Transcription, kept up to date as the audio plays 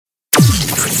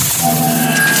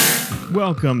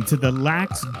Welcome to the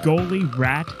Lax Goalie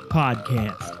Rat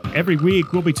Podcast. Every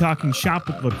week, we'll be talking shop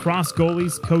with lacrosse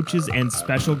goalies, coaches, and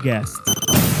special guests.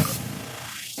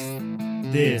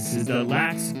 This is the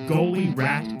Lax Goalie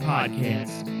Rat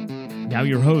Podcast. Now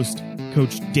your host,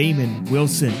 Coach Damon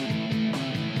Wilson.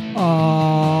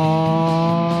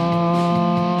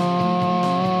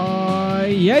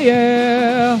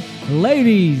 Yeah.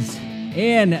 Ladies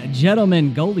and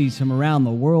gentlemen, goalies from around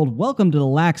the world, welcome to the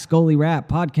Lax Goalie Rat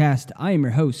Podcast. I am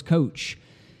your host, Coach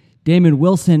Damon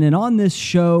Wilson, and on this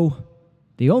show,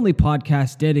 the only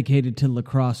podcast dedicated to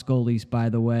lacrosse goalies, by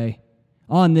the way,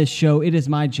 on this show, it is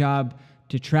my job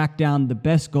to track down the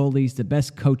best goalies, the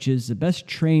best coaches, the best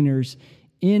trainers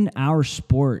in our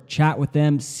sport, chat with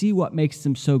them, see what makes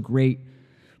them so great,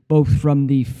 both from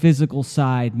the physical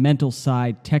side, mental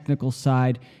side, technical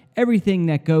side, everything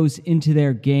that goes into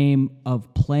their game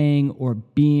of playing or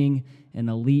being an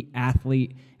elite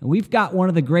athlete. And we've got one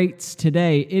of the greats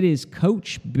today. It is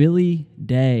Coach Billy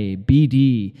Daye,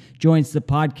 BD, joins the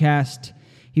podcast.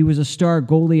 He was a star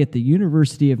goalie at the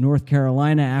University of North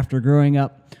Carolina after growing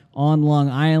up on Long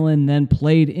Island, then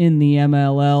played in the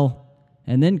MLL,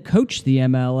 and then coached the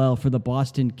MLL for the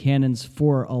Boston Cannons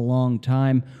for a long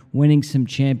time, winning some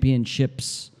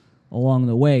championships along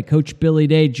the way. Coach Billy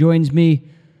Daye joins me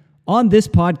on this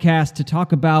podcast to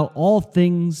talk about all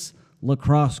things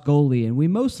lacrosse goalie. And we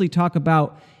mostly talk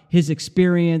about his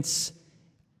experience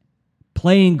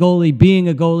playing goalie, being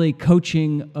a goalie,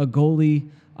 coaching a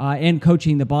goalie, and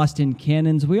coaching the Boston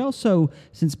Cannons. We also,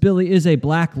 since Billy is a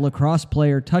black lacrosse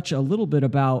player, touch a little bit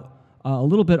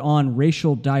on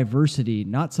racial diversity.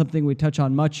 Not something we touch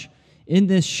on much in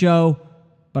this show,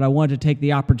 but I wanted to take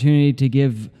the opportunity to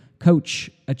give Coach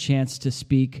a chance to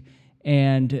speak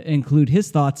and include his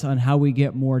thoughts on how we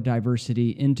get more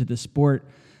diversity into the sport.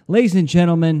 Ladies and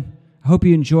gentlemen, I hope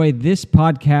you enjoy this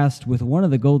podcast with one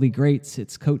of the goalie greats.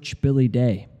 It's Coach Billy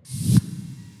Daye.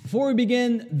 Before we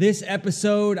begin this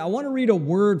episode, I want to read a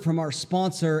word from our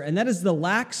sponsor, and that is the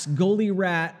Lax Goalie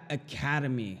Rat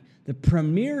Academy, the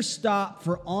premier stop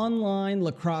for online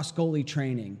lacrosse goalie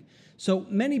training. So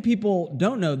many people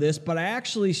don't know this, but I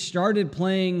actually started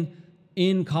playing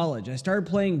in college. I started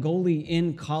playing goalie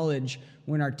in college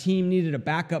when our team needed a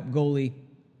backup goalie.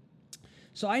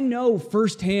 So I know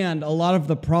firsthand a lot of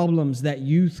the problems that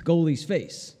youth goalies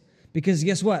face. Because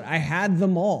guess what? I had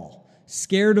them all.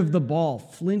 Scared of the ball,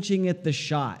 flinching at the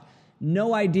shot,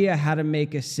 no idea how to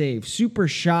make a save, super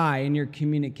shy in your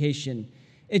communication.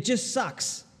 It just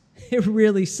sucks. It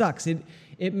really sucks.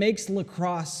 It makes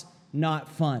lacrosse not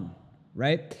fun,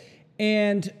 right?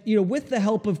 And, with the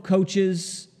help of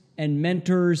coaches and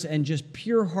mentors and just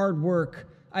pure hard work,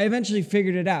 I eventually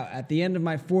figured it out. At the end of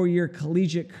my 4-year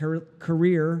collegiate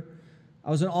career,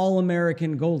 I was an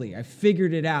All-American goalie. I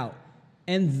figured it out.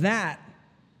 And that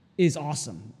is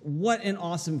awesome. What an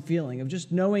awesome feeling of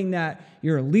just knowing that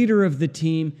you're a leader of the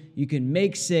team, you can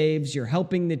make saves, you're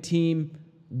helping the team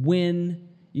win,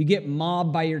 you get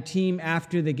mobbed by your team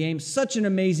after the game. Such an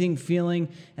amazing feeling.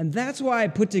 And that's why I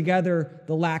put together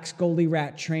the Lax Goalie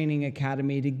Rat Training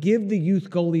Academy, to give the youth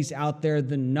goalies out there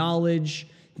the knowledge,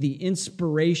 the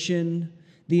inspiration,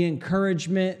 the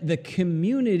encouragement, the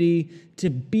community to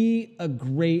be a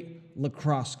great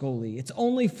lacrosse goalie. It's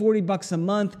only $40 a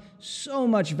month. So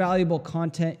much valuable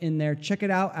content in there. Check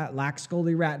it out at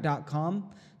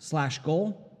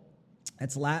laxgoalierat.com/goal.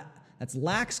 That's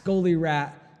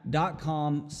laxgoalierat.com/goal.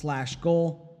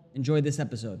 Enjoy this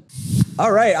episode.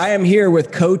 All right. I am here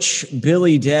with Coach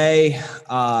Billy Daye,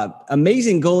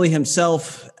 amazing goalie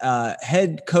himself,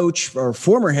 head coach, or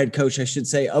former head coach, I should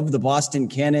say, of the Boston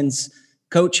Cannons.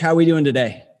 Coach, how are we doing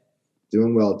today?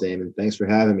 Doing well, Damon. Thanks for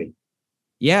having me.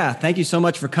 Yeah. Thank you so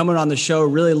much for coming on the show.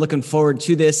 Really looking forward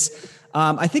to this.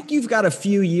 I think you've got a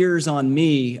few years on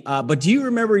me, but do you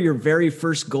remember your very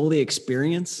first goalie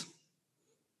experience?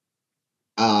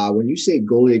 When you say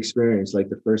goalie experience, like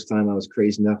the first time I was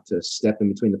crazy enough to step in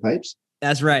between the pipes?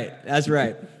 That's right.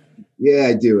 Yeah,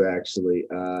 I do actually.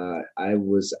 I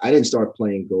didn't start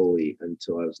playing goalie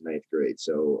until I was 9th grade.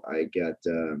 So I got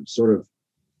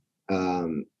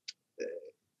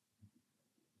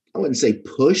I wouldn't say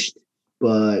pushed,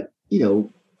 but,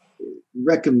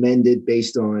 recommended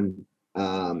based on,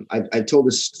 I've told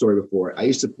this story before. I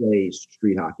used to play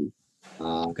street hockey.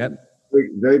 Okay.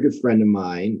 Very good friend of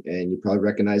mine, and you probably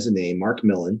recognize the name, Mark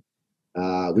Millen.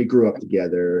 We grew up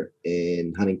together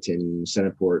in Huntington,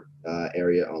 Centerport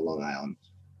area on Long Island.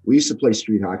 We used to play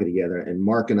street hockey together, and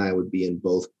Mark and I would be in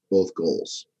both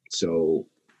goals. So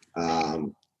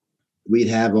we'd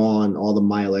have on all the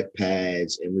Milek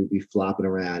pads, and we'd be flopping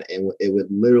around, and it would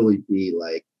literally be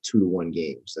like 2-1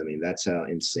 games. I mean, that's how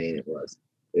insane it was.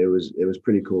 it was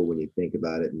pretty cool when you think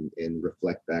about it and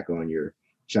reflect back on your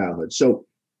childhood. So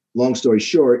long story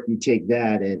short, you take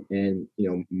that and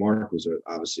Mark was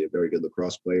obviously a very good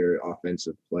lacrosse player,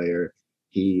 offensive player.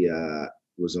 He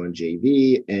was on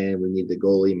JV, and we needed the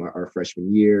goalie our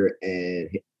freshman year. And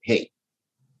hey,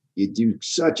 you do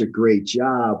such a great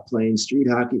job playing street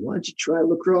hockey. Why don't you try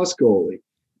lacrosse goalie?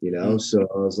 So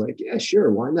I was like, yeah,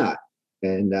 sure, why not?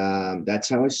 And that's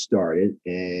how I started.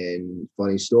 And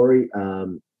funny story,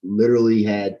 literally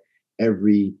had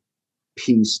every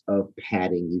piece of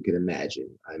padding you can imagine.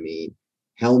 I mean,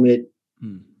 helmet,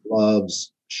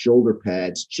 gloves, shoulder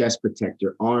pads, chest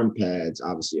protector, arm pads,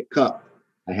 obviously a cup.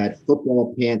 I had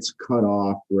football pants cut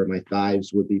off where my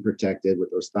thighs would be protected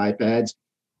with those thigh pads.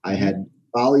 I had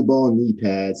volleyball knee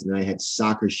pads, and I had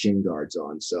soccer shin guards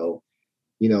on. So,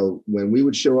 when we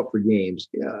would show up for games,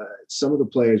 some of the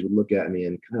players would look at me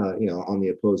and kind of, on the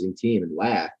opposing team and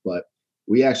laugh. But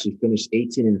we actually finished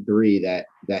 18-3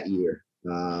 that year.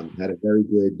 Had a very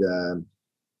good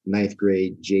ninth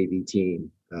grade JV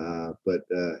team. But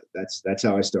that's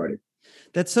how I started.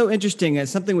 That's so interesting.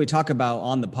 It's something we talk about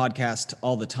on the podcast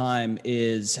all the time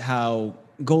is how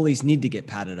goalies need to get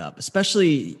padded up,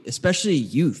 especially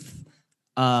youth.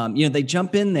 They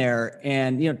jump in there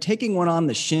and, taking one on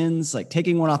the shins, like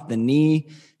taking one off the knee,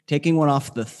 taking one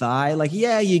off the thigh, like,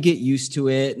 yeah, you get used to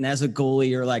it. And as a goalie,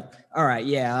 you're like, all right,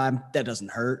 yeah, that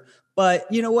doesn't hurt.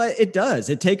 But you know what? It does.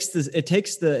 If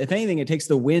anything, it takes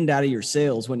the wind out of your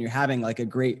sails when you're having like a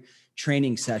great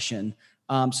training session.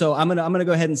 So I'm gonna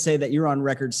go ahead and say that you're on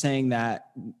record saying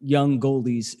that young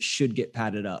goalies should get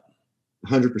padded up.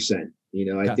 100%.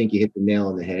 Okay. I think you hit the nail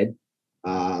on the head.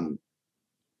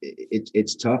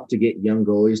 It's tough to get young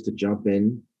goalies to jump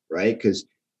in, right? Because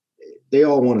they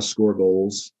all want to score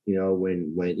goals.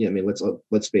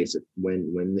 Let's face it.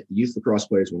 When youth lacrosse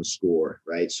players want to score,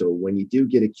 right? So when you do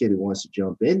get a kid who wants to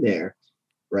jump in there,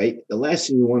 right, the last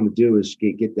thing you want to do is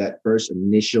get that first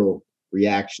initial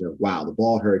reaction of, wow, the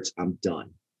ball hurts, I'm done.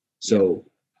 So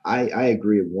I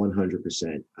agree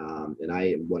 100%.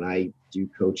 And when I do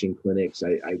coaching clinics,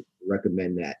 I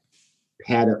recommend that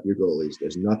pad up your goalies.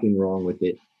 There's nothing wrong with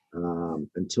it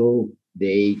until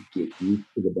they get used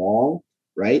to the ball,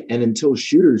 right? And until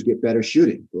shooters get better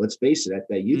shooting. But let's face it, at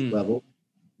that youth level,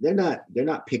 they're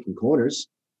not picking corners,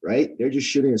 right? They're just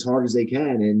shooting as hard as they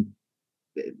can, and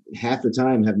half the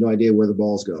time have no idea where the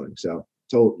ball's going. So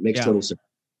makes total sense.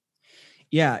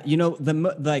 Yeah,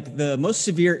 the most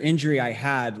severe injury I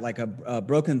had, like a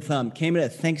broken thumb, came at a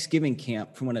Thanksgiving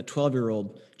camp from when a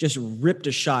 12-year-old just ripped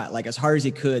a shot like as hard as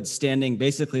he could, standing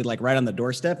basically like right on the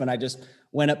doorstep, and I just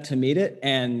went up to meet it,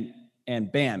 and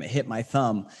bam, it hit my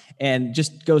thumb. And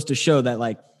just goes to show that,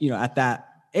 like, at that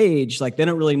age, like, they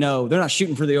don't really know. They're not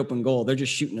shooting for the open goal. They're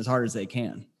just shooting as hard as they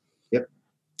can. Yep.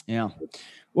 Yeah.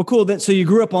 Well, cool. So you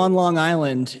grew up on Long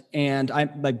Island, and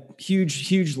I'm like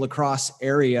huge lacrosse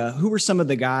area. Who were some of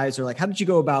the guys, or like, how did you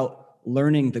go about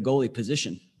learning the goalie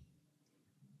position?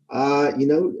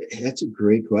 That's a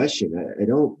great question.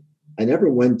 I never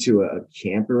went to a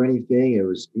camp or anything. It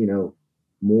was,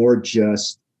 more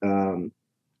just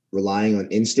relying on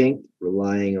instinct,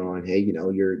 relying on, hey,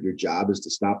 your job is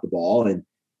to stop the ball. And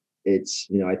it's,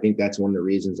 I think that's one of the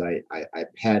reasons I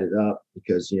padded up,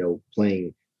 because,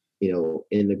 playing,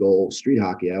 in the goal street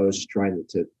hockey, I was just trying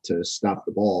to stop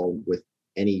the ball with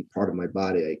any part of my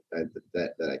body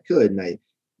that I could. And I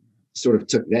sort of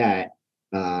took that,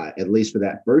 at least for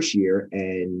that first year.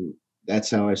 And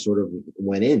that's how I sort of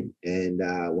went in and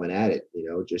went at it,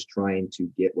 just trying to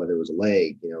get, whether it was a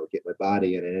leg, get my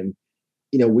body in. And,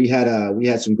 we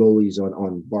had some goalies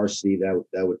on varsity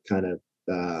that would kind of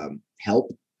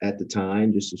help at the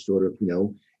time, just to sort of,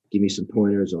 give me some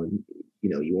pointers on,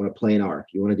 you want to play an arc,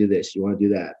 you want to do this, you want to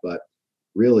do that. But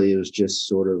really, it was just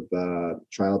sort of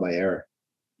trial by error.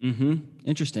 Mm-hmm.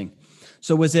 Interesting.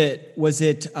 So was it, as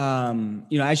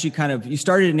you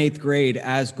started in 8th grade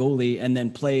as goalie and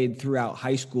then played throughout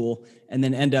high school and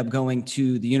then end up going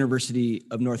to the University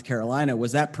of North Carolina,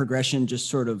 was that progression just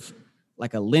sort of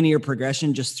like a linear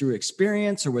progression just through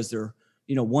experience, or was there,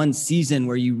 one season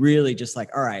where you really just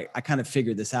like, all right, I kind of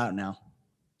figured this out now?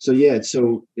 So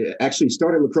actually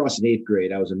started lacrosse in 8th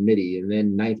grade. I was a midi, and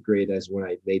then 9th grade is when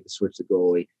I made the switch to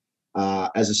goalie.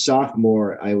 As a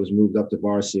sophomore, I was moved up to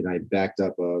varsity, and I backed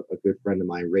up a good friend of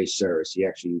mine, Ray Suris. He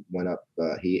actually went up.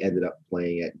 He ended up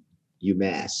playing at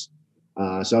UMass.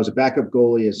 So I was a backup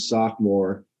goalie as a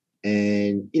sophomore,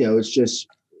 and it's just,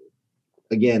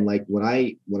 again, like when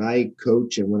I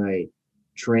coach and when I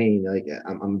train, like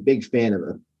I'm a big fan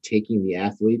of taking the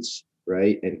athletes,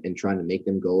 right, and trying to make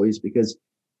them goalies, because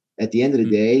at the end of the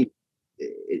day,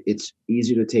 it's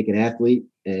easier to take an athlete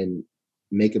and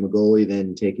make him a goalie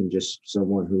than taking just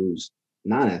someone who's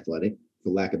non-athletic, for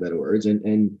lack of better words,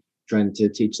 and trying to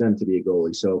teach them to be a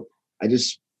goalie. So I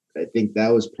think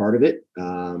that was part of it.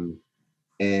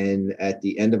 And at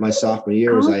the end of my sophomore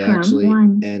year, I actually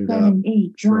end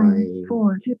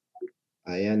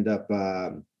up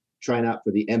trying out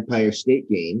for the Empire State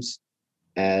Games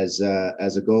as a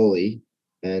goalie,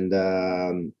 and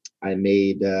I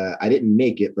didn't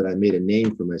make it, but I made a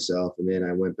name for myself, and then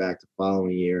I went back the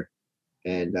following year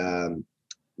and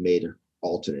made an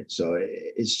alternate. So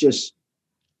it's just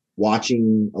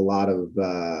watching a lot of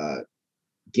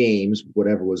games,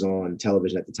 whatever was on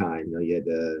television at the time. You had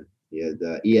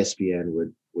the ESPN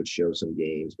would show some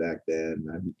games back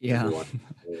then.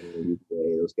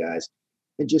 Those guys,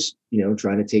 and just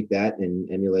trying to take that and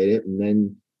emulate it, and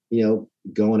then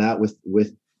going out with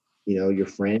your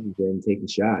friends and taking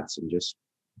shots and just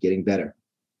getting better.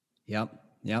 Yep.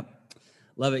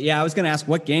 Love it. Yeah, I was going to ask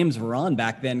what games were on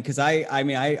back then, because I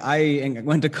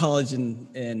went to college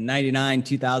in 99,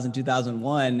 2000,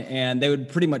 2001, and they would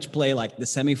pretty much play like the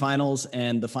semifinals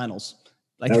and the finals.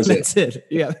 Like that's it.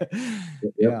 Yeah.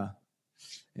 Yep.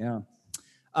 Yeah.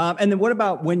 And then what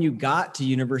about when you got to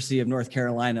University of North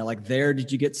Carolina? Like there,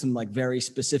 did you get some like very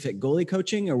specific goalie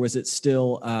coaching, or was it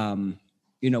still,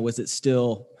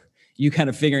 you kind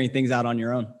of figuring things out on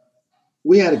your own?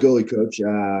 We had a goalie coach,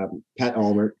 Pat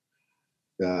Almert.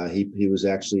 He was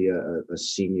actually a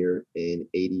senior in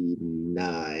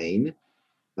 '89.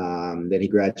 Then he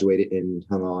graduated and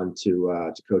hung on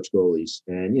to coach goalies,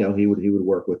 and he would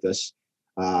work with us.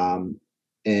 And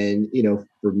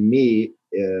for me,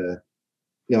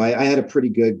 I had a pretty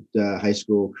good high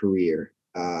school career.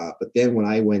 But then when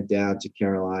I went down to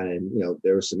Carolina, and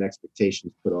there were some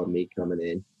expectations put on me coming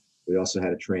in. We also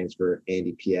had a transfer,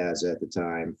 Andy Piazza, at the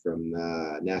time from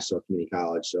Nassau Community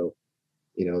College. So,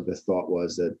 the thought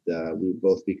was that we would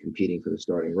both be competing for the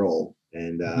starting role,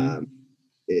 and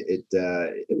it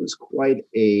was quite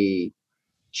a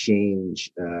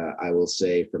change, I will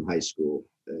say, from high school.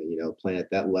 Playing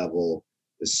at that level,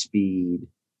 the speed,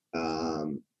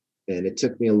 and it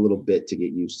took me a little bit to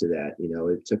get used to that.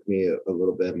 It took me a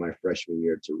little bit of my freshman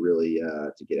year to really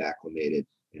to get acclimated,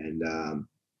 and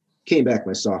came back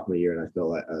my sophomore year, and I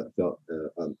felt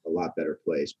a lot better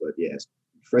place. But yes,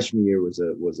 freshman year was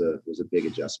a big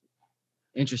adjustment.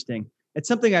 Interesting. It's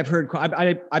something I've heard.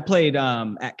 I played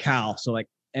at Cal, so like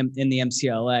in the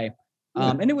MCLA,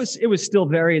 and it was still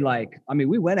very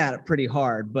we went at it pretty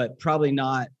hard, but probably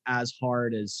not as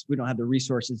hard as, we don't have the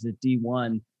resources at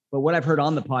D1. But what I've heard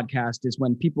on the podcast is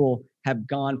when people have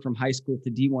gone from high school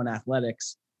to D1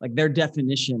 athletics, like their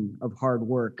definition of hard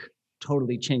work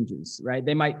totally changes, right?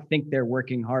 They might think they're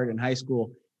working hard in high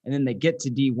school, and then they get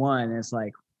to D1 and it's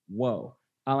like, whoa.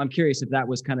 I'm curious if that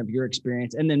was kind of your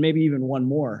experience, and then maybe even one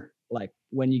more, like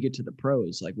when you get to the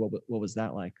pros, like what was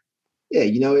that like? Yeah,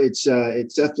 it's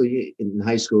definitely in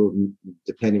high school,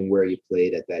 depending where you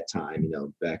played at that time.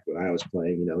 Back when I was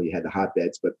playing, you had the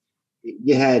hotbeds, but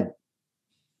you had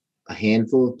a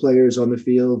handful of players on the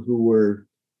field who were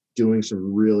doing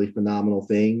some really phenomenal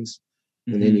things.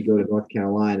 Mm-hmm. And then you go to North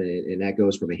Carolina, and that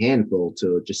goes from a handful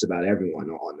to just about everyone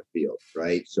on the field,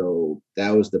 right? So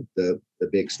that was the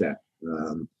big step,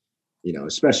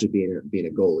 especially being a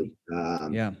goalie.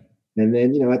 And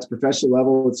then, at the professional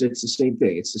level, it's the same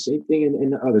thing. It's the same thing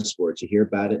in other sports. You hear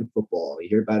about it in football. You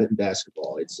hear about it in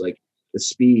basketball. It's like the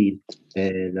speed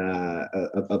and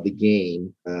of the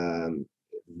game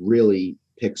really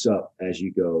picks up as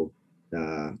you go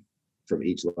from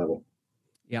each level.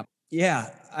 Yeah.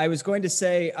 I was going to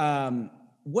say,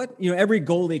 every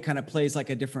goalie kind of plays like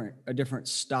a different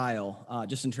style,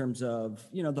 just in terms of,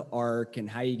 the arc and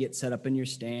how you get set up in your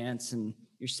stance and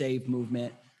your save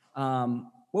movement.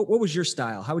 What was your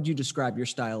style? How would you describe your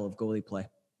style of goalie play?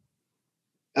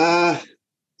 I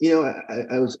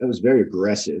was very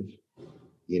aggressive,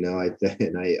 I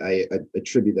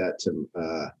attribute that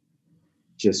to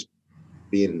just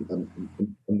being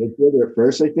a midfielder at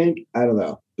first, I think. I don't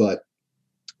know, but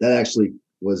that actually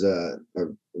was a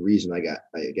reason I got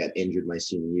injured my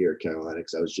senior year at Carolina,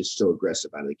 because I was just so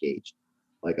aggressive out of the cage.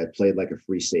 Like I played like a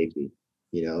free safety.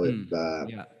 If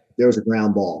there was a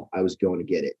ground ball, I was going to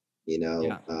get it.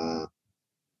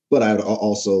 But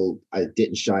I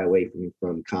didn't shy away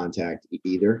from contact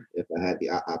either if I had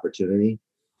the opportunity.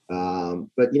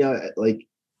 But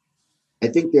I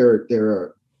think there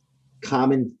are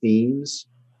common themes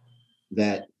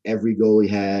that every goalie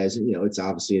has. It's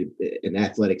obviously an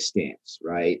athletic stance,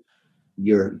 right?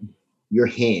 Your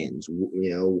hands,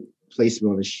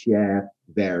 placement on the shaft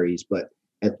varies, but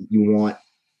you want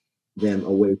them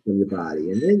away from your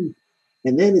body, and then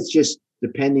it's just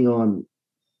depending on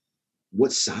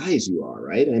what size you are,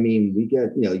 right? I mean, we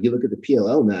get, you look at the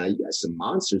PLL now, you got some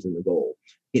monsters in the goal,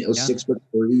 Yeah.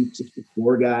 6'3",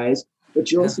 6'4" guys,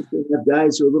 but you Yeah. also have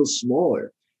guys who are a little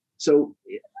smaller. So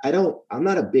I'm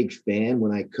not a big fan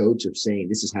when I coach of saying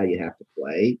this is how you have to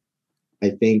play.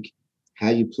 I think how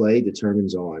you play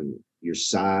determines on your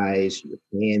size, your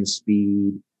hand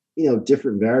speed,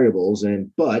 different variables.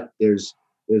 But there's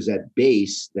that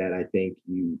base that I think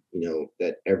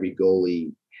that every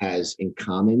goalie has in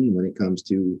common when it comes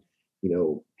to,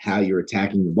 how you're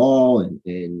attacking the ball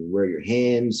and where your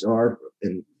hands are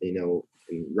and, in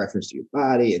reference to your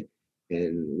body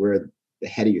and where the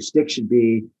head of your stick should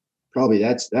be. Probably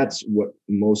that's what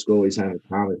most goalies have in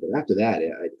common. But after that,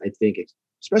 I think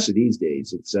especially these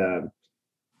days,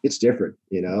 it's different,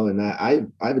 and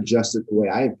I've adjusted the way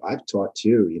I've taught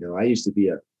too. I used to be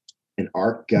an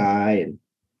arc guy, and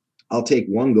I'll take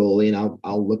one goalie and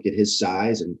I'll look at his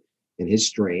size and his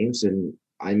strengths, and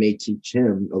I may teach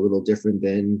him a little different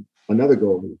than another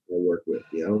goalie I work with.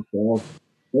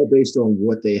 All based on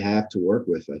what they have to work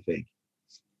with, I think.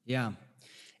 Yeah.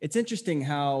 It's interesting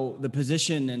how the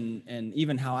position and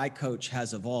even how I coach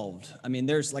has evolved. I mean,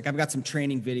 there's I've got some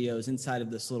training videos inside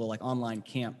of this little online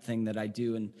camp thing that I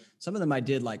do. And some of them I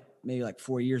did maybe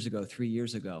 4 years ago, 3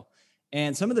 years ago.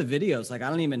 And some of the videos, I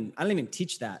don't even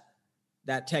teach that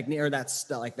technique or that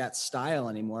style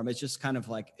anymore. It's just kind of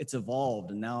it's evolved.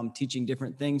 And now I'm teaching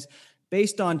different things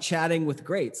based on chatting with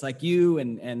greats like you.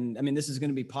 And I mean, this is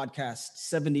going to be podcast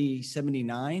 70,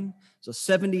 79. So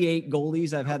 78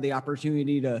 goalies I've had the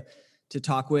opportunity to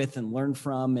talk with and learn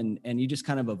from, and you just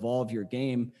kind of evolve your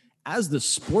game as the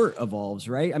sport evolves,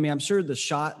 right? I mean, I'm sure the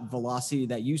shot velocity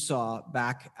that you saw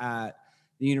back at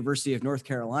the University of North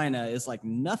Carolina is like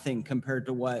nothing compared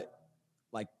to what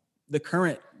the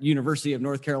current University of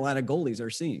North Carolina goalies are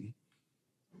seeing.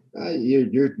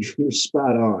 You're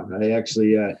spot on. I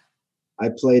actually I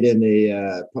played in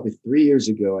probably 3 years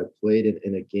ago. I played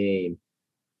in a game.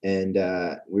 And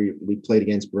we played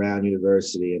against Brown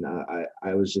University, and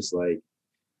I was just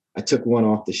I took one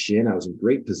off the shin. I was in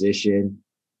great position,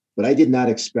 but I did not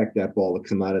expect that ball to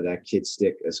come out of that kid's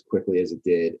stick as quickly as it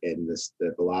did, and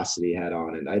the velocity it had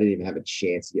on it. I didn't even have a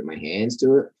chance to get my hands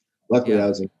to it. Luckily, I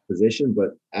was in position,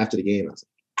 but after the game, I was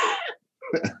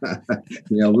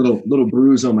little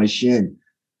bruise on my shin.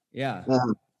 Yeah.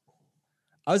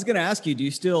 I was going to ask you, do you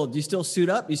still suit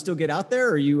up? You still get out there,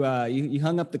 or you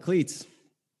hung up the cleats?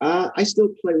 I still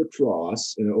play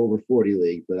lacrosse in an over 40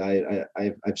 league, but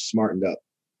I've smartened up,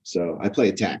 so I play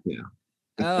attack now.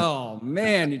 Oh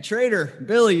man, you traitor,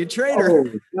 Billy, you traitor. Oh,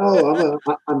 no,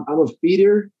 I'm a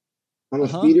feeder. I'm a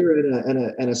feeder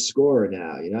and a scorer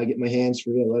now. I get my hands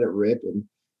free, I let it rip, and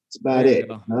it's about it.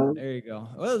 There you go.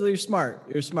 Well, you're smart.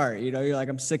 You're like,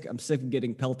 I'm sick of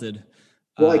getting pelted.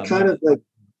 Well, I kind of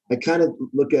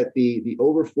look at the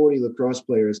over 40 lacrosse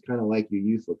player as kind of like your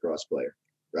youth lacrosse player,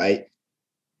 right?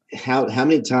 How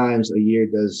many times a year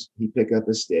does he pick up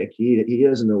a stick? He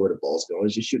doesn't know where the ball's going.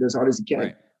 He's just shoot as hard as he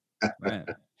can. Right.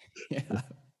 Yeah.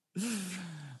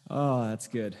 Oh, that's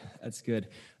good. That's good.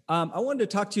 I wanted to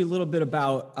talk to you a little bit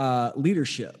about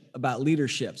leadership.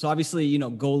 So obviously,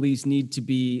 goalies need to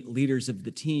be leaders of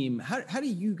the team. How do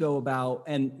you go about?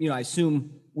 And I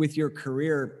assume with your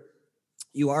career,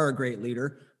 you are a great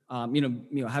leader.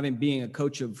 Having being a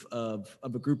coach of a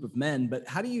group of men, but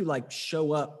how do you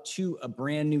show up to a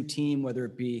brand new team, whether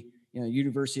it be,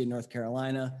 University of North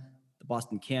Carolina, the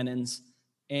Boston Cannons,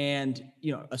 and,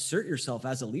 assert yourself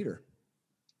as a leader?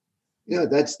 Yeah,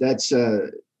 that's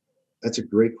a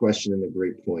great question and a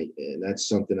great point. And that's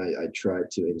something I try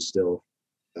to instill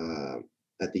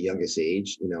at the youngest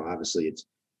age. Obviously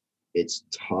it's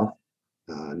tough.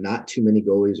 Not too many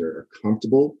goalies are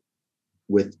comfortable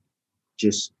with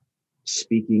just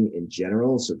speaking in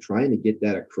general. So trying to get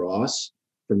that across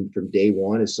from day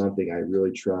one is something I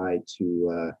really try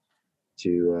to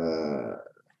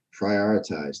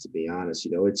prioritize, to be honest.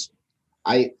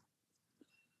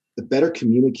 The better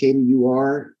communicator you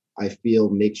are, I feel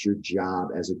makes your job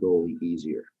as a goalie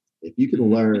easier. If you can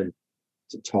learn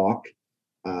to talk,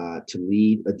 to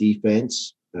lead a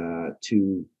defense,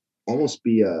 to almost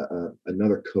be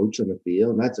another coach on the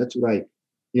field. And that's what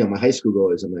my high school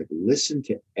goalies, I'm like, listen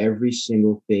to every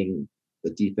single thing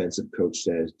the defensive coach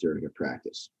says during a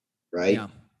practice, right? Yeah.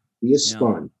 Be a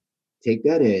sponge, take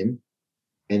that in,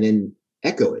 and then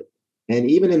echo it. And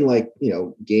even in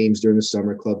games during the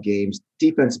summer, club games,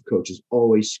 defensive coaches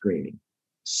always screaming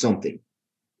something.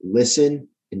 Listen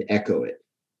and echo it.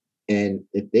 And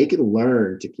if they can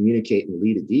learn to communicate and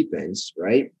lead a defense,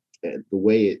 right, the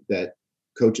way that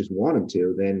coaches want them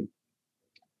to, then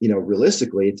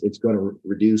realistically, it's going to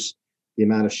reduce the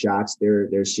amount of shots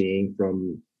they're seeing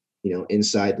from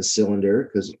inside the cylinder,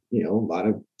 because, a lot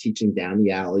of teaching down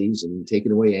the alleys and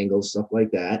taking away angles, stuff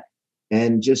like that.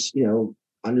 And just,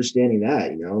 understanding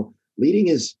that, leading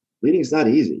is not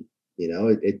easy.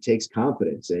 It takes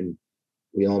confidence, and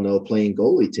we all know playing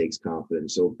goalie takes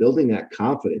confidence. So building that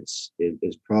confidence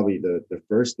is probably the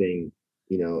first thing,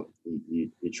 you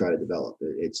try to develop.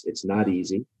 It's not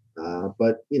easy,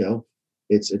 but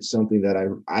it's something that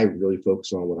I really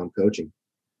focus on when I'm coaching.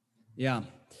 Yeah.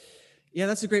 Yeah,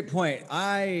 that's a great point.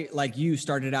 I, like you,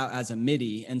 started out as a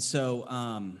midi. And so,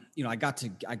 I got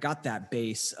that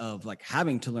base of like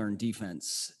having to learn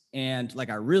defense, and like,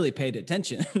 I really paid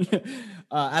attention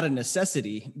out of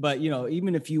necessity. But,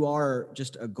 even if you are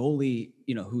just a goalie,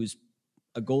 who's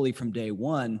a goalie from day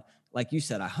one, like you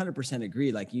said, I 100%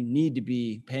 agree. Like, you need to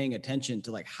be paying attention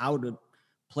to like how to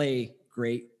play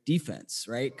great defense,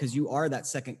 right? Because you are that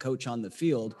second coach on the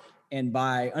field. And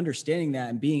by understanding that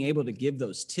and being able to give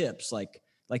those tips, like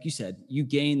you said, you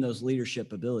gain those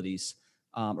leadership abilities,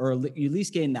 or you at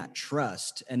least gain that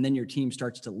trust. And then your team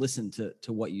starts to listen to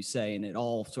what you say, and it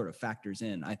all sort of factors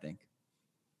in, I think.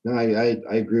 No, I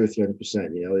agree with you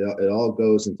 100%. It all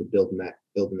goes into building that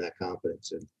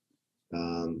confidence, and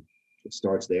it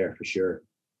starts there for sure.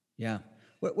 Yeah.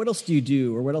 What else do you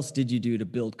do, or what else did you do to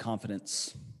build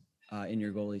confidence in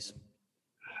your goalies?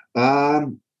 I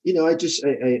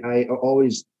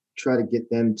always try to get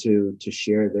them to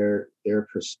share their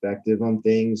perspective on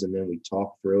things, and then we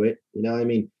talk through it.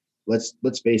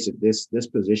 Let's face it, this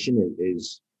position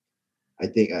is, I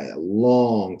think, a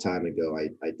long time ago, I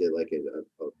did like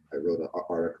I wrote an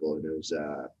article, and it was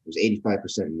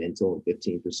 85% mental and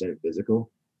 15%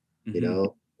 physical. Mm-hmm.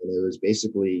 And it was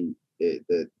basically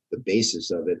the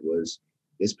basis of it was,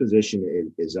 this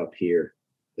position is up here.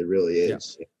 It really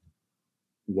is. Yeah.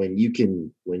 When you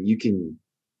can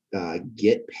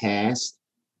get past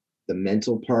the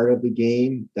mental part of the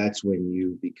game, that's when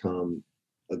you become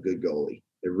a good goalie.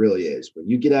 It really is. When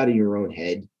you get out of your own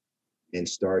head and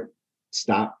stop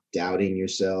doubting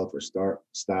yourself, or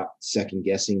stop second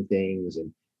guessing things,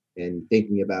 and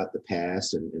thinking about the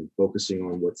past, and focusing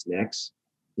on what's next.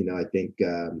 I think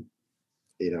that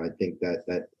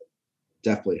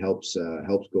definitely helps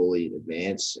goalie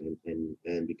advance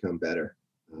and become better.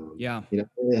 Yeah.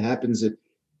 It happens at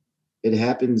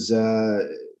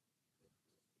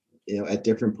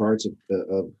different parts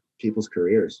of people's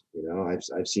careers.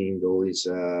 I've seen goalies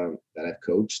that I've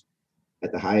coached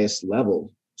at the highest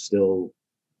level still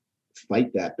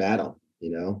fight that battle,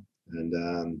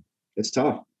 and it's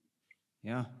tough.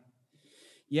 Yeah.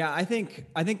 Yeah, I think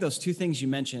those two things you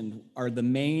mentioned are the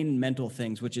main mental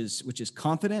things, which is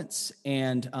confidence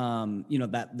and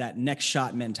that next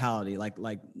shot mentality, like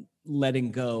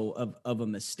letting go of a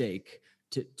mistake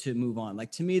to move on.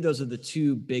 Like, to me, those are the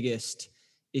two biggest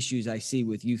issues I see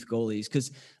with youth goalies,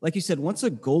 because like you said, once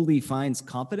a goalie finds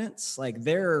confidence, like,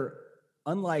 they're,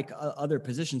 unlike other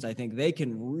positions, I think they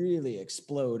can really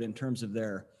explode in terms of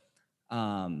their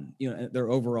their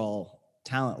overall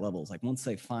talent levels. Like, once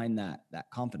they find that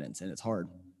confidence, and it's hard.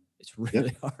 It's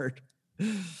really hard.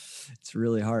 It's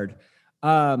really hard.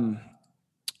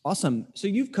 Awesome. So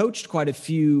you've coached quite a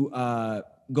few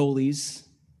goalies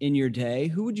in your day.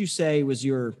 Who would you say was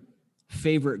your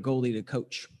favorite goalie to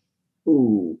coach?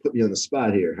 Ooh, put me on the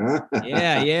spot here, huh?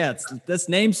 Yeah. Let's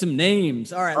name some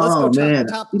names. All right, let's go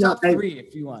top three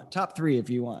if you want. Top three if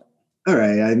you want. All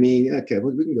right. Okay,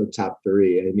 well, we can go top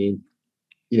three. I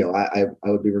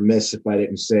would be remiss if I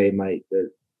didn't say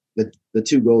the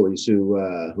two goalies who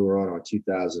were on our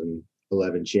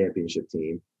 2011 championship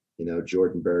team.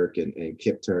 Jordan Burke and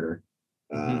Kip Turner.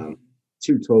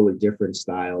 Two totally different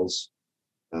styles,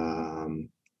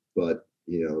 but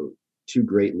two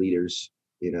great leaders.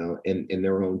 In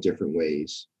their own different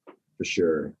ways, for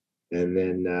sure. And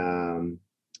then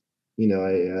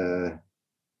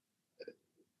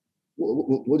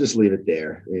we'll just leave it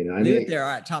there. Leave it there. All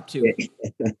right, top two.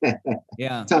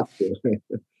 Yeah. Top two.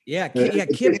 Yeah,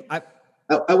 Kip. I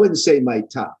wouldn't say my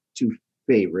top two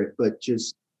favorite, but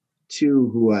just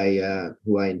two who I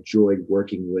enjoyed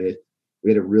working with. We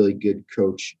had a really good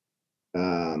coach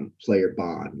player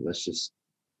bond.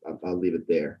 I'll leave it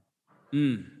there.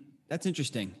 That's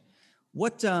interesting.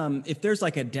 What if there's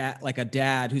like a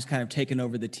dad who's kind of taken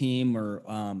over the team, or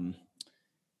I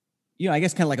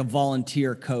guess kind of like a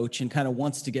volunteer coach, and kind of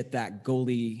wants to get that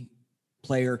goalie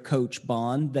player coach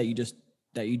bond that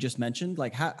you just mentioned?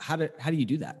 Like, how do you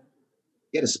do that?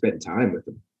 You got to spend time with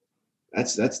them.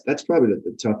 That's probably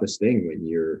the toughest thing when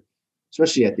you're,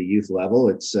 especially at the youth level.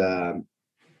 It's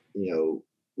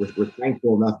we're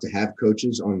thankful enough to have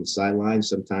coaches on the sidelines.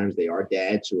 Sometimes they are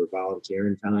dads who are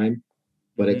volunteering time,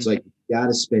 but it's like got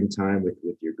to spend time with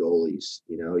your goalies.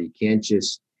 You can't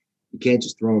just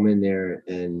throw them in there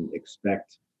and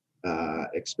expect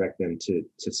them to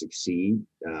succeed.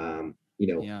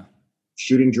 Yeah.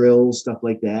 Shooting drills, stuff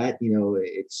like that.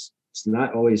 It's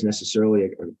not always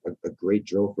necessarily a great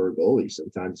drill for a goalie.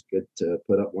 Sometimes it's good to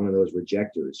put up one of those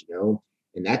rejectors,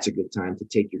 and that's a good time to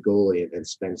take your goalie and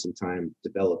spend some time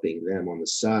developing them on the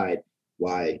side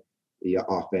while the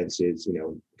offense is,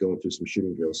 going through some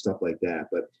shooting drills, stuff like that.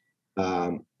 But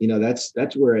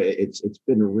that's where it's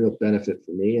been a real benefit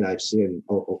for me. And I've seen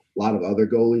a lot of other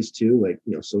goalies too. Like,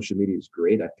 social media is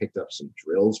great. I picked up some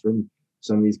drills from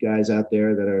some of these guys out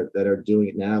there that are doing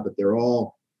it now, but they're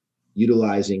all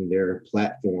utilizing their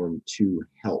platform to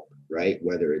help, right?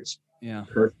 Whether it's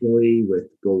personally with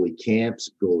goalie camps,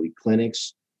 goalie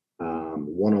clinics,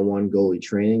 one-on-one goalie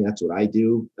training. That's what I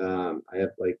do. I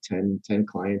have like 10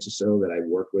 clients or so that I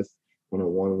work with on a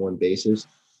one-on-one basis.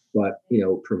 But,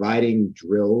 providing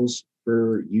drills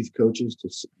for youth coaches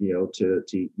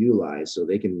to utilize so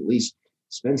they can at least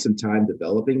spend some time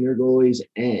developing their goalies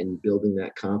and building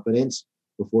that confidence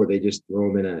before they just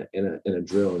throw them in a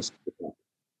drill and stuff.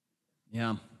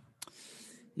 Yeah.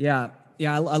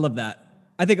 I love that.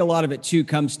 I think a lot of it too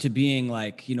comes to being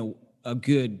like, a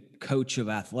good coach of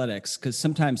athletics, because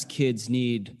sometimes kids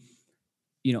need,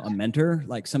 a mentor.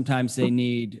 Like sometimes they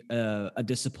need a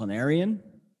disciplinarian.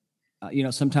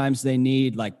 Sometimes they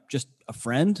need like just a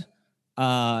friend.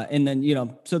 And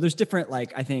then, so there's different,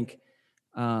 like, I think,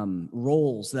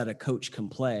 roles that a coach can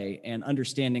play, and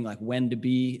understanding like when to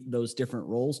be those different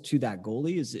roles to that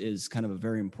goalie is kind of a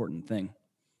very important thing.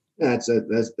 That's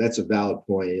a valid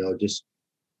point. Just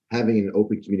having an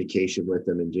open communication with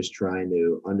them and just trying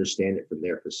to understand it from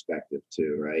their perspective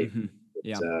too, right? Mm-hmm.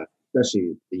 Yeah.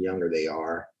 Especially the younger they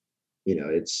are,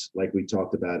 it's like we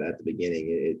talked about at the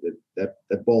beginning.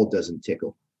 That ball doesn't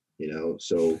tickle,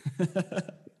 so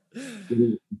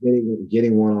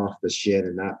getting one off the shin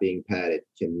and not being patted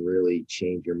can really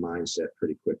change your mindset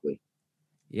pretty quickly.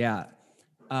 Yeah.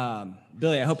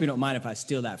 Billy, I hope you don't mind if I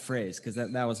steal that phrase, because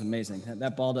that was amazing.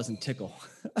 That ball doesn't tickle.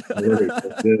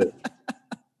 That's good.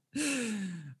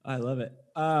 I love it.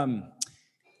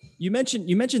 You mentioned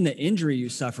the injury you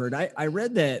suffered. I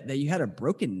read that you had a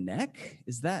broken neck.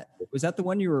 Was that the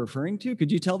one you were referring to?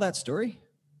 Could you tell that story?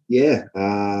 Yeah.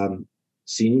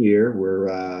 Senior year,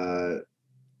 we're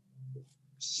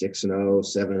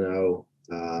 6-0,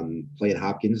 7-0, playing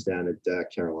Hopkins down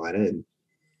at Carolina,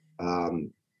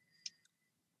 and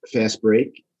fast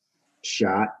break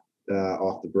shot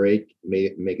off the break,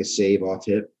 make a save off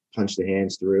hip, punched the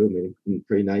hands through, made a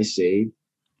pretty nice save.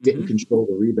 Didn't control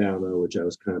the rebound though, which I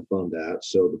was kind of bummed out.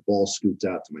 So the ball scooped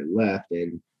out to my left,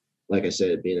 and like I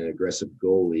said, being an aggressive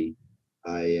goalie,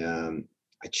 I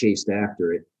chased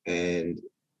after it, and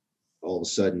all of a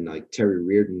sudden, like Terry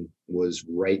Reardon was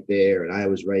right there, and I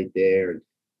was right there, and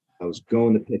I was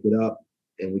going to pick it up,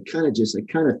 and I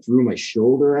kind of threw my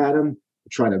shoulder at him,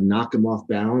 try to knock him off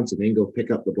balance, and then go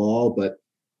pick up the ball. But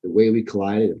the way we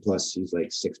collided, and plus he's like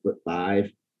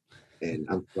 6'5", and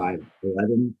I'm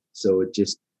 5'11", so it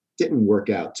just didn't work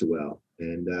out too well.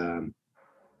 And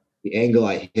the angle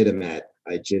I hit him at,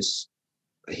 I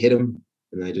hit him,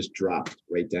 and I just dropped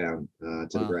right down to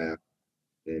the ground.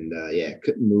 And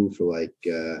couldn't move for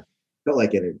felt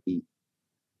like an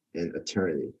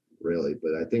eternity, really.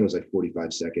 But I think it was like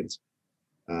 45 seconds.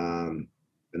 And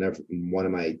one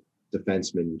of my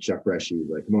defensemen, Chuck Bresci, was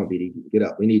like, "Come on, BD, get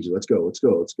up. We need you. Let's go.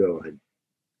 And I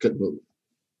couldn't move.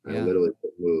 I literally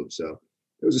couldn't move. So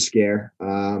it was a scare.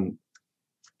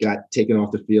 Got taken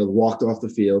off the field, walked off the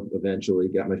field eventually,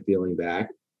 got my feeling back,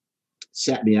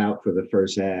 sat me out for the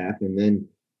first half. And then,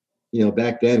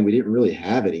 back then we didn't really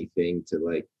have anything to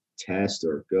like test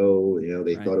or go.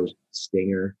 They thought it was a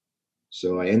stinger.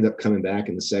 So I ended up coming back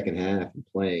in the second half and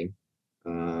playing.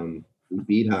 We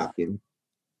beat Hopkins.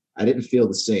 I didn't feel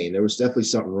the same. There was definitely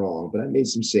something wrong, but I made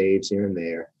some saves here and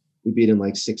there. We beat him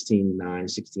like 16-9,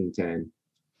 16-10.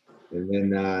 And then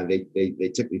they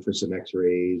took me for some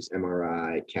x-rays,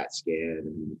 MRI, CAT scan.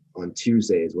 And on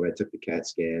Tuesday is when I took the CAT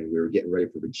scan. We were getting ready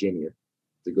for Virginia,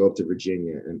 to go up to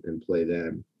Virginia and play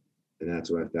them. And that's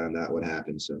when I found out what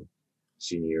happened. So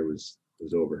senior year was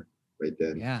over right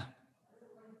then. Yeah.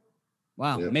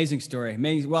 Wow. Yep. Amazing story.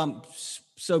 Amazing. Well, I'm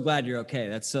so glad you're okay.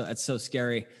 That's so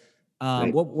scary.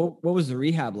 What was the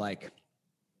rehab like?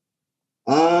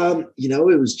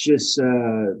 It was just,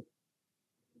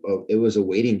 it was a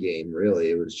waiting game, really.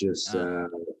 It was just, the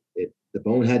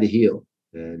bone had to heal.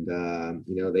 And,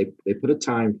 they put a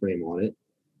time frame on it.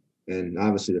 And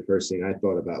obviously the first thing I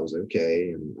thought about was, okay,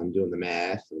 and I'm doing the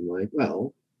math. I'm like,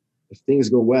 well, if things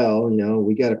go well,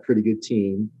 we got a pretty good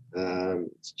team.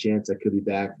 It's a chance I could be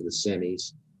back for the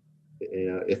semis,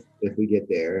 if we get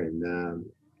there. And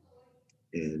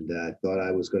I thought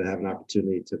I was going to have an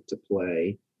opportunity to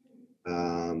play.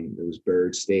 It was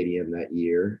Bird Stadium that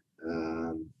year,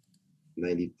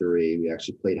 93. We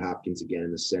actually played Hopkins again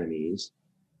in the semis.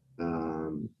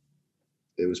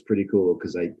 It was pretty cool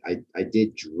because I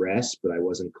did dress, but I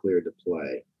wasn't cleared to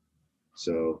play.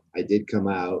 So I did come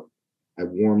out. I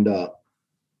warmed up.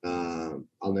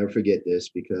 I'll never forget this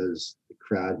because the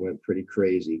crowd went pretty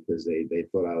crazy because they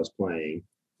thought I was playing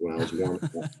when I was warming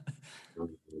up.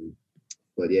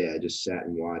 But yeah, I just sat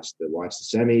and watched the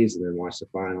semis and then watched the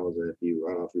finals. And I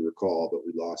don't know if you recall, but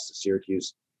we lost to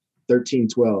Syracuse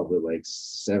 13-12 with like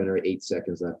 7 or 8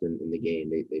 seconds left in the game.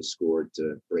 They scored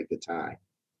to break the tie.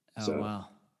 Oh, So, wow.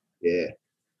 Yeah.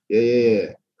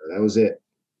 That was it.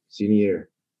 Senior year.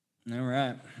 All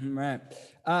right.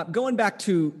 Going back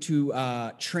to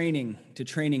training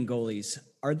goalies,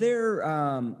 are there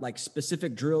like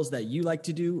specific drills that you like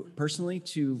to do personally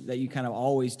that you kind of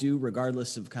always do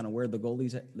regardless of kind of where the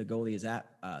goalie is at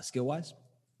skill wise?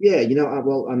 Yeah,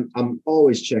 I'm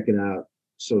always checking out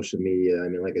social media. I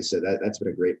mean, like I said, that's been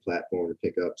a great platform to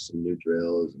pick up some new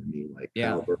drills. I mean, like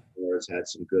Kyle Burke's had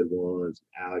some good ones.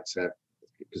 Alex had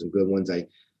some good ones. I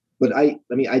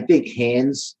think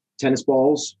tennis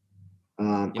balls.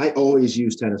 I always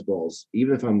use tennis balls,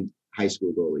 even if I'm high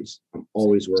school goalies. I'm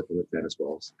always working with tennis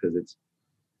balls because it's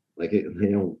like,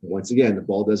 once again, the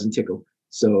ball doesn't tickle.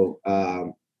 So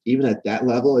even at that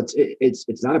level,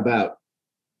 it's not about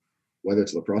whether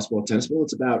it's lacrosse ball, tennis ball.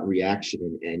 It's about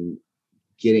reaction and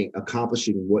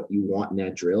accomplishing what you want in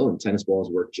that drill. And tennis balls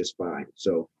work just fine.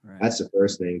 So That's the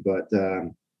first thing. But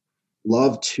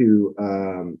love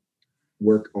to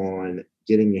work on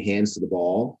getting your hands to the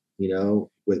ball,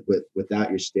 without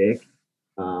your stick.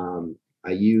 I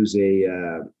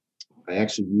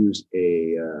actually use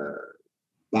a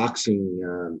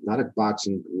boxing, not a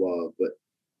boxing glove, but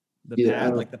the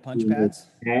pad, like the punch pads.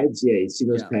 Pads, yeah. You see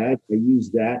those pads? I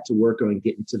use that to work on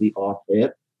getting to the off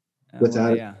hip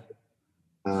without.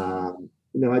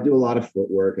 I do a lot of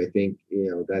footwork. I think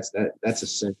that's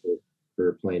essential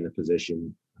for playing the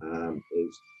position.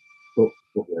 Is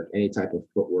footwork, any type of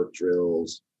footwork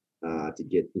drills to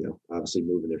get obviously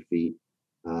moving their feet.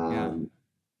 I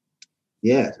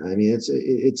mean it's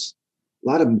a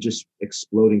lot of them just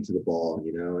exploding to the ball,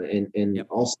 and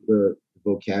also the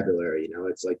vocabulary.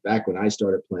 It's like back when I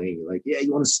started playing, you're like, yeah,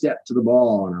 you want to step to the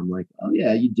ball, and I'm like, oh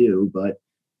yeah, you do, but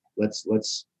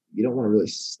you don't want to really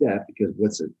step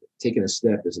because taking a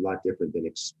step is a lot different than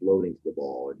exploding to the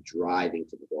ball and driving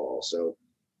to the ball. So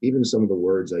even some of the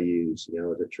words I use,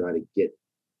 to try to get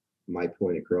my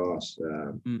point across.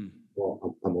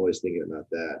 Well, I'm always thinking about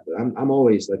that, but I'm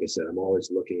always, like I said, I'm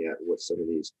always looking at what some of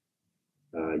these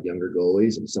younger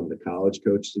goalies and some of the college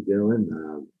coaches are doing.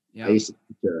 I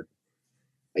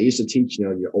used to teach,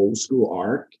 your old school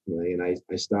arc, and I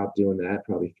stopped doing that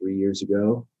probably 3 years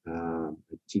ago. I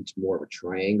teach more of a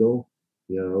triangle,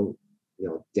 down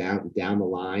the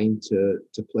line to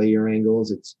play your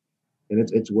angles.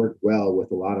 It's worked well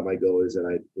with a lot of my goalies that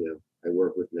I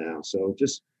work with now. So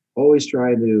just always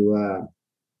trying to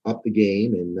up the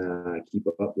game and keep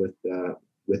up with the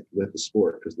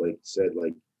sport, because like you said,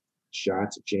 like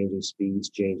shots are changing, speeds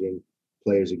changing,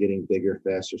 players are getting bigger,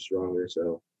 faster, stronger.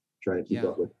 So trying to keep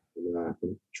up with from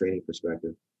a training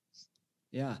perspective.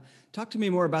 Yeah. Talk to me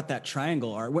more about that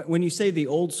triangle arc. When you say the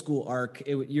old school arc,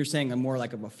 you're saying more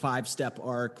like of a 5-step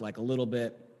arc, like a little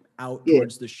bit out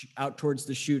towards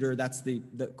the shooter. That's the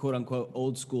quote unquote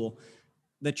old school.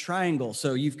 The triangle.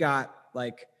 So you've got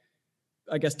like,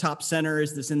 I guess top center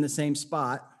is this in the same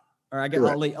spot, or I guess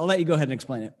I'll let you go ahead and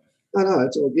explain it. No,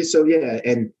 it's all good. So yeah,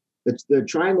 and the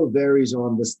triangle varies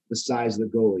on the size of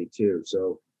the goalie too.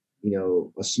 So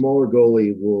a smaller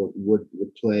goalie would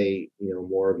play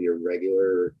more of your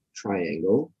regular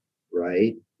triangle,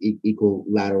 right? Equal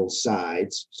lateral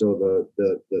sides. So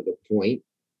the point,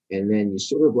 and then you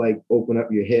sort of like open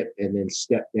up your hip and then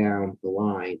step down the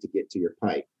line to get to your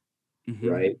pipe,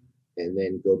 right? And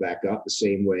then go back up the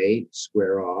same way,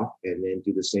 square off, and then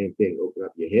do the same thing. Open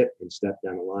up your hip and step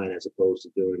down the line, as opposed to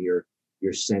doing your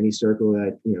semicircle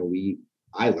that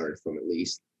I learned from, at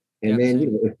least. And then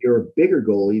if you're a bigger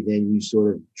goalie, then you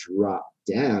sort of drop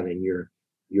down, and your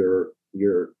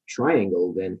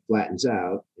triangle then flattens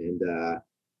out. And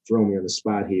throw me on the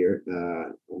spot here.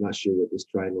 I'm not sure what this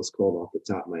triangle is called off the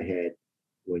top of my head.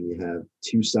 When you have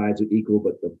two sides are equal,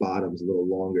 but the bottom's a little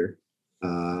longer.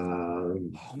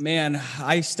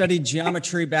 I studied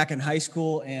geometry back in high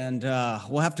school, and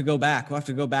we'll have to go back.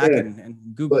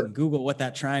 And Google what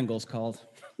that triangle is called.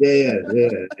 Yeah,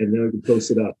 and then we can post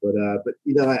it up. But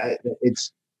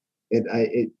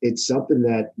it's something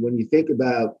that when you think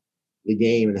about the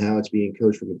game and how it's being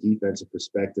coached from a defensive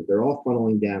perspective, they're all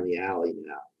funneling down the alley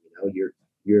now. Your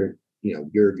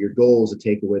goal is to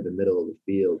take away the middle of the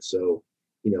field. So,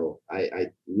 I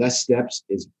less steps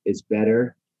is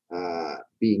better.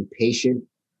 Being patient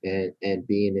and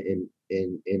being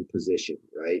in position,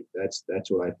 right? That's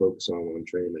what I focus on when I'm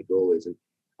training my goalies. And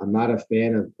I'm not a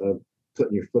fan of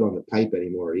putting your foot on the pipe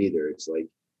anymore either. It's like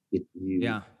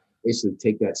you basically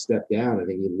take that step down and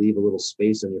then you leave a little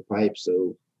space on your pipe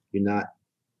so you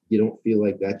don't feel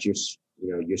like that's your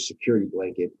security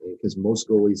blanket, because most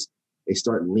goalies, they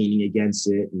start leaning against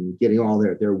it and getting all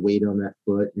their weight on that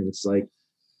foot, and it's like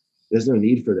there's no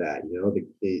need for that.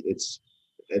 It's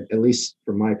at least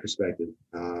from my perspective.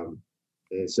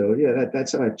 And so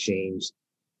that's how I've changed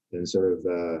and sort of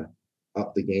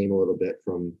up the game a little bit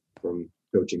from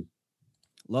coaching.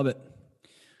 Love it.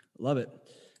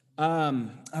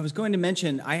 I was going to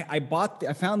mention, I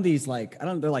found these, like, I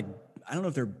don't know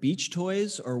if they're beach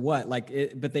toys or what,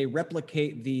 but they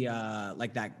replicate the,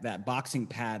 like that boxing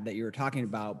pad that you were talking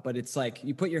about, but it's like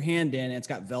you put your hand in and it's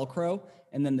got Velcro,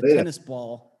 and then the tennis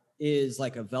ball is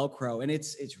like a Velcro. And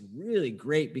it's really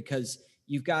great because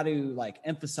you've got to like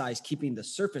emphasize keeping the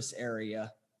surface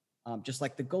area, just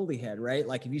like the goalie head, right?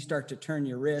 Like if you start to turn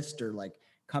your wrist or like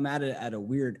come at it at a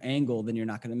weird angle, then you're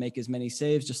not going to make as many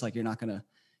saves, just like you're not going to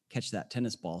catch that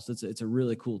tennis ball. So it's a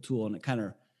really cool tool, and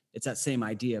it's that same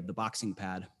idea of the boxing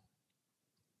pad.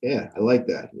 Yeah, I like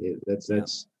that.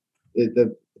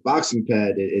 The boxing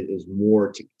pad is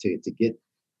more to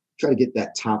try to get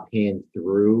that top hand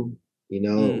through,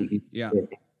 and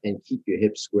keep your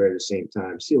hips square at the same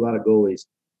time. See a lot of goalies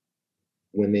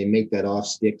when they make that off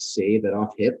stick save, that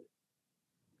off hip,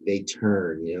 they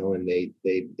turn, and they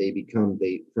become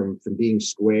from being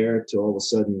square to all of a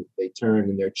sudden they turn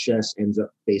and their chest ends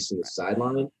up facing the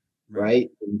sideline,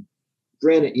 right? And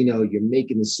granted, you're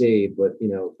making the save, but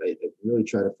I really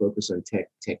try to focus on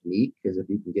technique, because if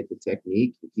you can get the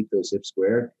technique, you keep those hips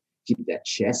square, keep that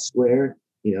chest square,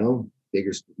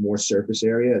 bigger, more surface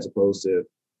area, as opposed to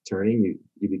turning,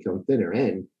 you become thinner.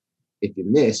 And if you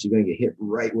miss, you're going to get hit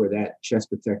right where that chest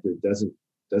protector doesn't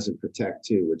protect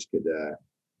too,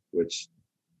 which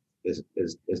is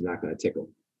not going to tickle.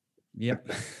 Yep.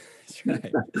 That's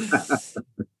right.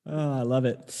 Oh, I love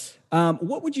it.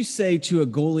 What would you say to a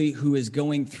goalie who is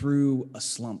going through a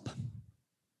slump?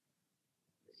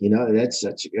 That's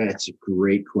a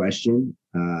great question.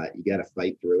 You got to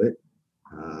fight through it.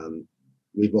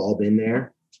 We've all been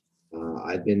there.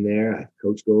 I've been there. I've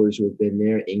coached goalies who have been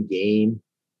there in game.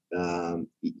 You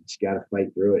just got to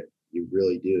fight through it. You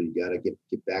really do. You got to get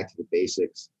back to the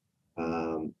basics.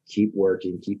 Keep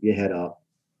working, keep your head up,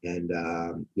 and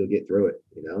you'll get through it.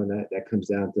 And that comes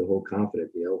down to the whole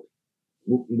confidence.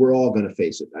 We're all going to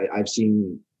face it. I've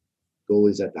seen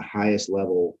goalies at the highest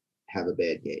level have a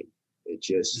bad game. It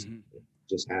just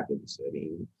happens. I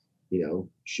mean,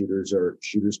 shooters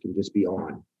can just be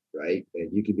on, right?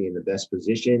 And you can be in the best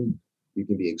position, you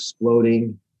can be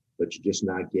exploding, but you're just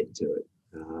not getting to it.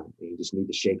 And you just need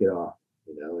to shake it off,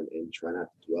 and try not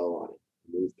to dwell on it,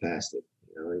 move past it.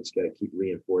 And just got to keep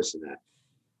reinforcing that.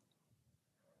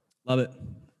 Love it.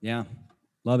 Yeah.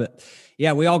 Love it.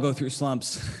 Yeah. We all go through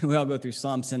slumps.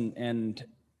 And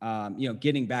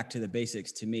getting back to the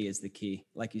basics, to me, is the key.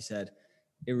 Like you said,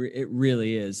 it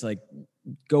really is. Like,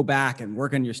 go back and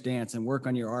work on your stance and work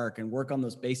on your arc and work on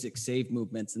those basic save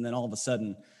movements. And then all of a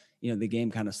sudden, the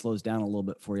game kind of slows down a little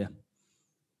bit for you.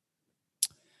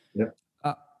 Yep.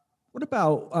 What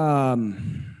about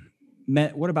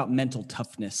mental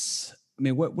toughness? I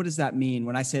mean, what does that mean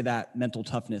when I say that, mental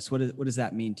toughness? What does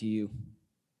that mean to you?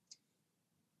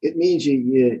 It means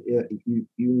you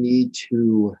need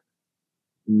to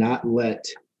not let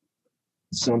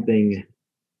something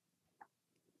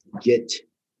get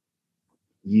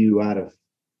you out of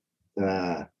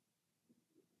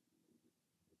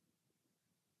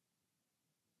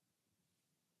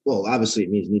well, obviously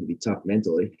it means you need to be tough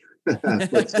mentally.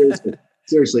 But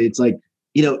seriously, it's like,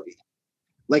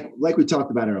 like we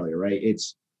talked about earlier, right?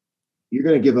 It's, you're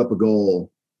going to give up a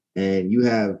goal and you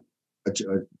have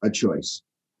a choice,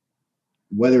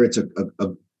 whether it's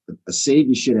a save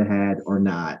you should have had or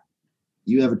not.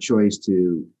 You have a choice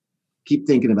to keep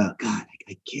thinking about, God,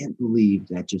 I can't believe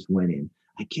that just went in.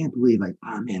 I can't believe,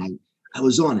 oh man, I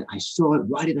was on it. I saw it.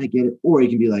 Why didn't I get it? Or you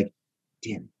can be like,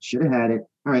 damn, should have had it.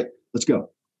 All right, let's go.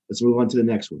 Let's move on to the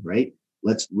next one, right?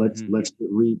 Let's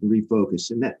refocus.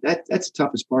 And that's the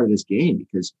toughest part of this game,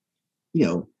 because,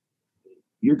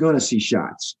 you're going to see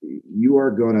shots. You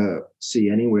are going to see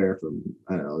anywhere from,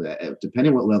 I don't know,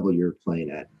 depending what level you're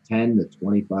playing at, 10 to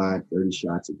 25, 30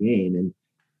 shots a game. And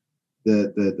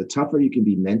the tougher you can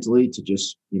be mentally to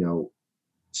just,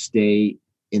 stay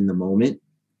in the moment,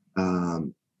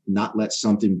 not let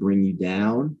something bring you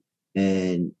down,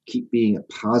 and keep being a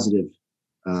positive,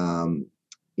 um,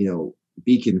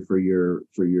 beacon for your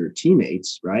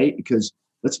teammates, right? Because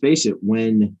let's face it,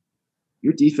 when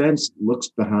your defense looks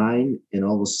behind and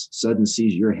all of a sudden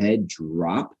sees your head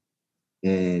drop,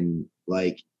 and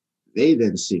like they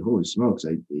then see, holy smokes,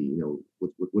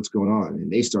 what's going on,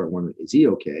 and they start wondering, is he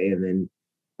okay? And then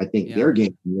I think their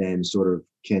game then sort of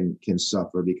can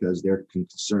suffer because they're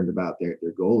concerned about their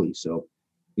goalie. So,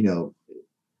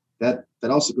 that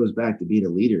also goes back to being a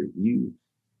leader.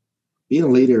 Being a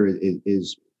leader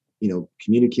is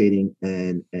communicating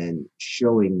and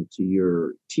showing to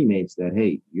your teammates that,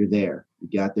 hey, you're there,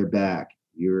 you got their back,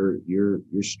 you're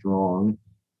strong,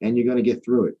 and you're going to get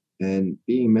through it. And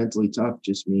being mentally tough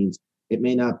just means it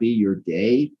may not be your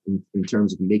day in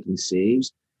terms of making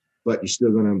saves, but you're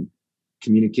still going to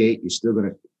communicate, you're still going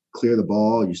to clear the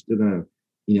ball, you're still going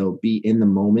to be in the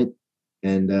moment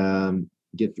and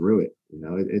get through it.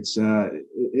 It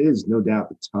is no doubt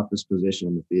the toughest position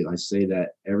on the field. I say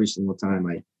that every single time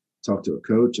I talk to a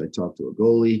coach, I talk to a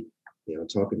goalie,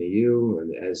 talking to you,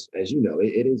 and as you know,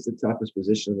 it is the toughest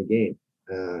position in the game,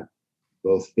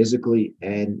 both physically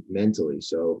and mentally.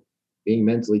 So being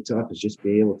mentally tough is just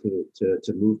being able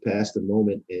to move past the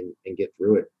moment and get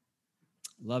through it.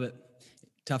 Love it.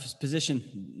 Toughest position.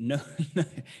 No,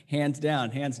 hands down.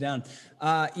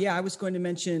 I was going to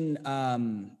mention,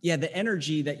 the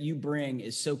energy that you bring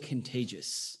is so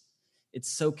contagious. It's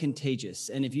so contagious.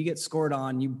 And if you get scored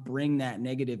on, you bring that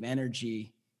negative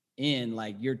energy in,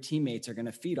 like your teammates are going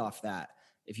to feed off that.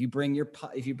 If you bring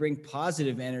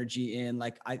positive energy in,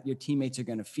 your teammates are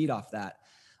going to feed off that.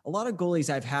 A lot of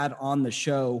goalies I've had on the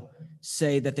show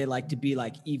say that they like to be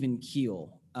like even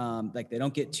keel. Like they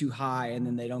don't get too high and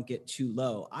then they don't get too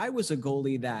low. I was a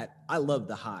goalie that I loved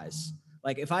the highs.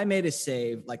 Like if I made a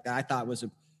save like that I thought was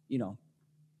a,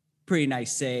 pretty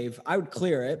nice save, I would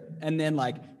clear it. And then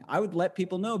I would let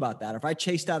people know about that. If I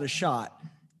chased out a shot,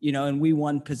 and we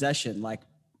won possession, I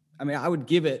would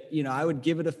give it,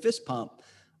 a fist pump.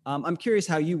 I'm curious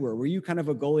how you were. Were you kind of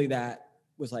a goalie that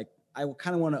was like, I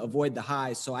kind of want to avoid the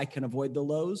highs so I can avoid the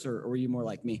lows, or were you more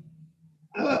like me?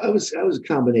 I was a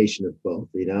combination of both.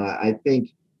 I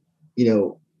think, be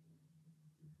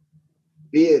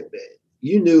it,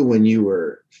 you knew when you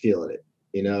were feeling it.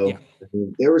 Yeah.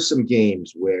 There were some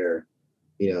games where,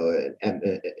 and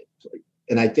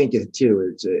I think it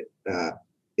too.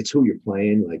 It's who you're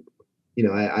playing. Like,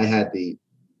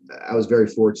 I was very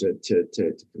fortunate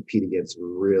to compete against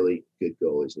really good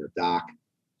goalies. Doc,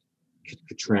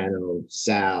 Catrano,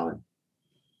 Sal.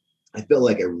 I felt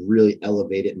like I really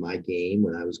elevated my game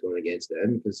when I was going against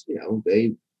them because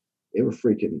they were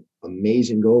freaking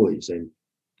amazing goalies, and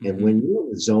when you're in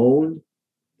the zone,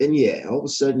 then all of a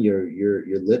sudden your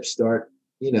lips start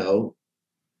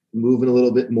moving a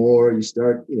little bit more. You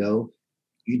start you're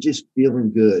just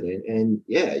feeling good, and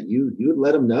you would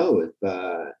let them know if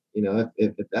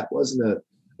that wasn't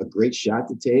a great shot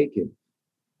to take, and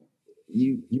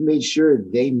you made sure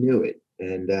they knew it.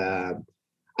 And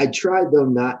I tried though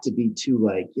not to be too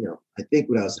I think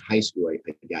when I was in high school, I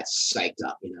got psyched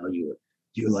up.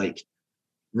 You're like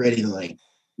ready to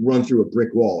run through a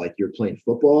brick wall like you're playing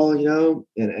football,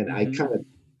 and I kind of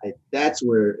that's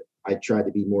where I tried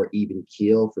to be more even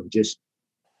keel from just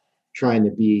trying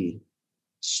to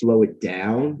slow it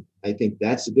down. I think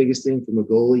that's the biggest thing from a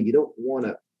goalie. You don't want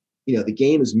to, the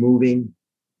game is moving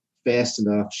fast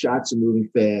enough. Shots are moving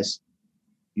fast.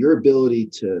 Your ability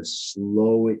to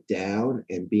slow it down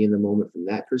and be in the moment from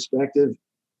that perspective,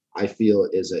 I feel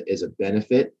is a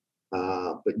benefit.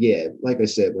 But like I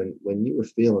said, when you were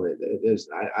feeling it,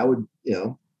 I would,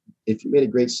 if you made a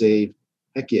great save,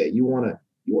 heck yeah, you want to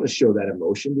show that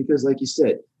emotion because, like you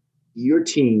said, your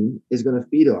team is going to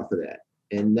feed off of that,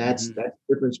 and that's the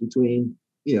difference between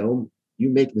you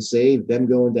making the save, them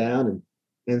going down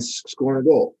and scoring a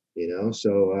goal.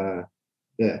 So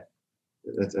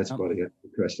that's probably a good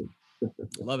question.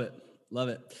 Love it.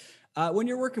 When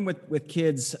you're working with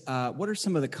kids, what are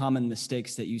some of the common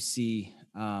mistakes that you see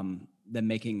them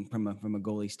making from a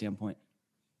goalie standpoint?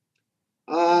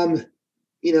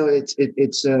 It's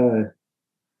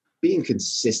being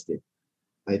consistent,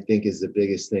 I think, is the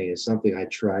biggest thing. It's something I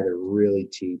try to really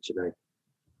teach. And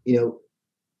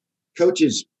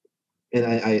coaches,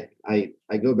 and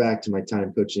I go back to my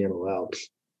time coaching MLL,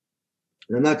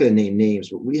 and I'm not going to name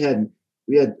names, but we had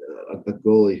a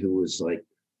goalie who was like,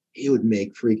 he would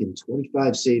make freaking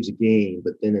 25 saves a game,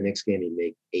 but then the next game he'd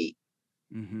make 8.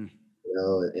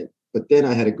 But then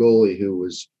I had a goalie who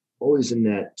was always in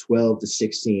that 12 to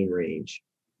 16 range.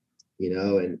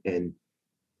 and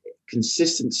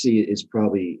consistency is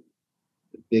probably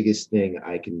the biggest thing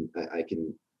I can, I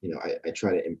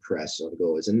try to impress on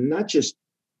goalies, and not just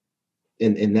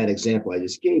in that example I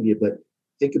just gave you, but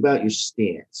think about your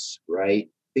stance, right?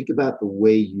 Think about the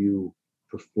way you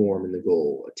perform in the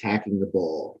goal, attacking the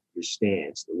ball, your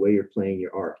stance, the way you're playing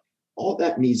your arc. All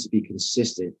that needs to be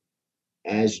consistent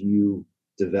as you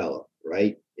develop,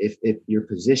 right? If your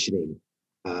positioning,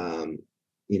 um,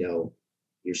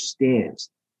 your stance,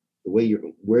 the way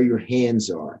where your hands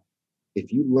are,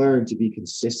 if you learn to be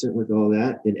consistent with all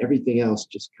that, then everything else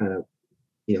just kind of,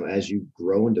 as you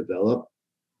grow and develop,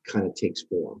 kind of takes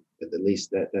form. At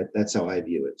least that's how I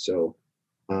view it. So,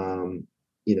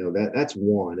 that's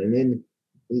one. And then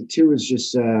two is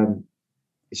just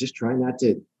it's just try not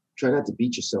to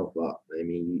beat yourself up. I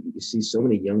mean, you see so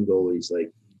many young goalies,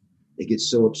 like, they get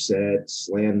so upset,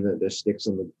 slam their sticks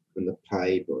on the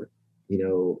pipe, or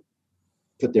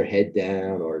put their head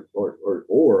down, or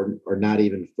not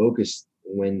even focused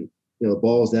when the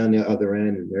ball's down the other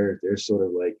end, and they're sort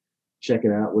of like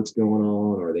checking out what's going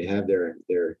on, or they have their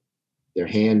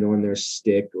hand on their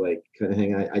stick, like, kind of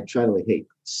thing. I try to, like, hey,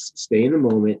 stay in the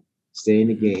moment, stay in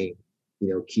the game,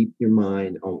 keep your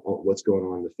mind on what's going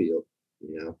on in the field,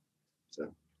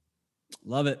 so.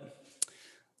 Love it.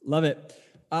 Love it.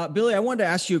 Billy, I wanted to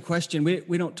ask you a question.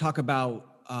 We don't talk about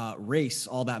race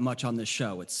all that much on this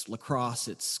show. It's lacrosse,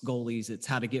 it's goalies, it's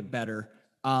how to get better.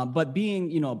 But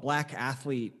being, a black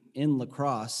athlete in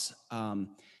lacrosse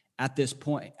at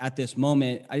this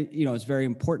moment, is very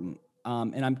important.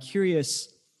 And I'm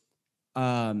curious,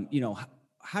 how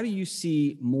do you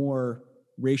see more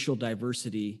racial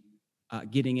diversity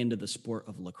getting into the sport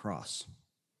of lacrosse?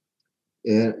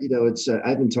 Yeah, it's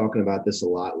I've been talking about this a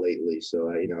lot lately,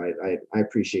 so I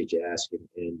appreciate you asking.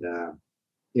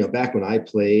 And back when I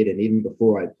played, and even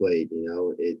before I played,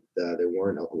 there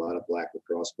weren't a lot of black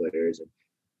lacrosse players,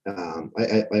 and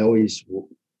I always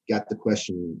got the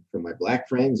question from my black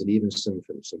friends, and even from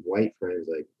some white friends,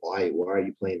 like, why are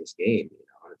you playing this game?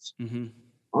 It's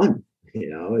fun.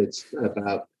 It's not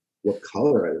about what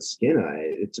color of the skin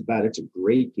it's a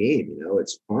great game.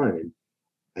 It's fun, and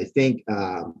I think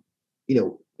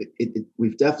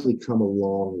we've definitely come a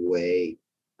long way.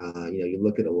 You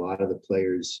look at a lot of the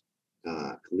players,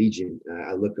 collegiate.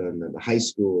 I look on the high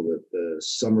school, the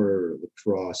summer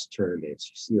lacrosse tournaments.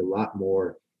 You see a lot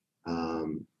more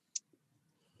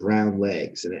brown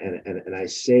legs, and I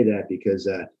say that because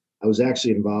I was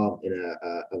actually involved in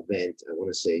a event. I want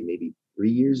to say maybe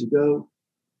 3 years ago,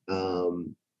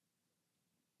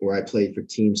 where I played for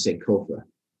Team Sankofa.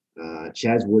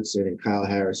 Chaz Woodson and Kyle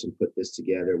Harrison put this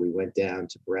together. We went down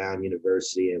to Brown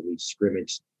University and we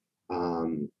scrimmaged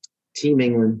Team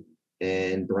England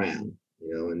and Brown.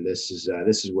 And this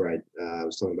is where I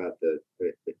was talking about the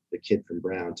kid from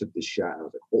Brown took this shot, and I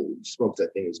was like, holy smokes,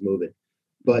 that thing was moving.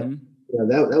 But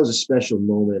that was a special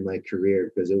moment in my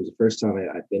career, because it was the first time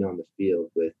I've been on the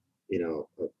field with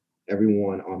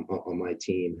everyone on my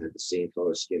team had the same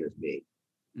color skin as me,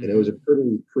 and it was a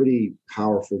pretty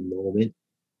powerful moment.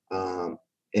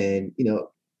 And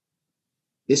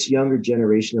this younger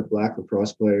generation of black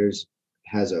lacrosse players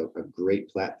has a great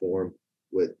platform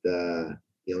with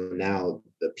now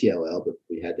the PLL, but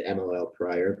we had the MLL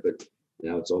prior, but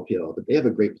now it's all PLL. But they have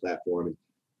a great platform,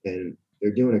 and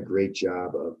they're doing a great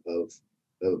job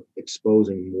of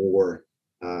exposing more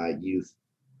youth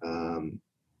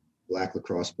black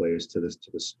lacrosse players to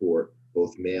the sport,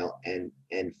 both male and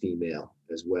female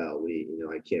as well.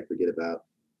 I can't forget about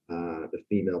the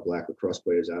female black lacrosse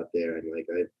players out there. And like,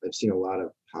 I've seen a lot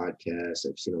of podcasts,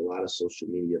 I've seen a lot of social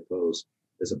media posts.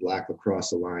 There's a Black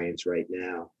Lacrosse Alliance right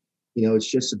now. It's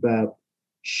just about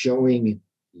showing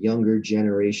younger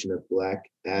generation of black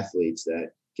athletes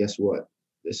that, guess what,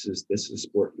 this is a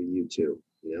sport for you too.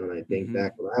 And I think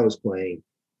back when I was playing,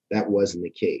 that wasn't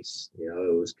the case.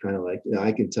 It was kind of like,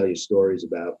 I can tell you stories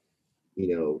about,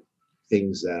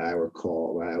 things that I was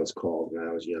called when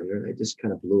I was younger, and I just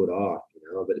kind of blew it off,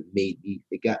 but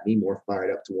it got me more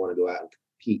fired up to want to go out and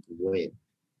compete and win,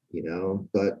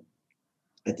 but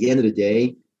at the end of the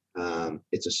day,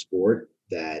 it's a sport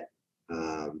that,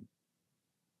 no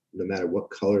matter what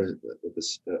color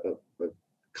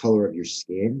color of your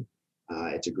skin,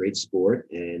 it's a great sport,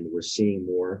 and we're seeing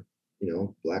more,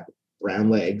 brown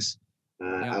legs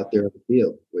out there in the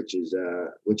field, which is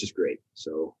great.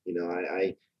 So,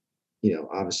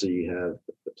 obviously you have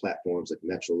the platforms like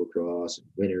Metro Lacrosse and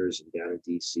Winners and down in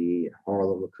DC and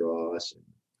Harlem Lacrosse, and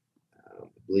I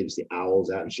believe it's the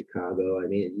Owls out in Chicago. I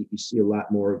mean, you see a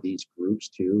lot more of these groups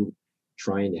too,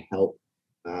 trying to help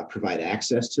provide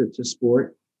access to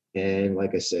sport. And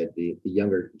like I said, the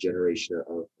younger generation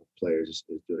of players is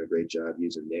doing a great job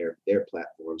using their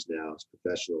platforms now as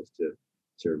professionals to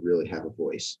really have a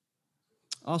voice.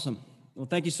 Awesome. Well,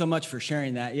 thank you so much for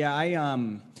sharing that. Yeah,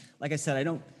 like I said, I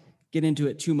don't get into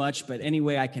it too much, but any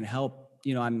way I can help,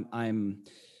 I'm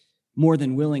more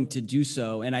than willing to do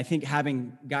so. And I think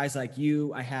having guys like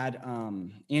you, I had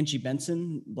Angie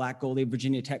Benson, black goalie,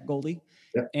 Virginia Tech goalie,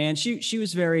 Yep. and she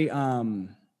was very,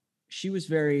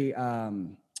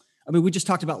 we just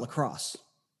talked about lacrosse,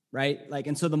 right? Like,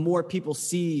 and so the more people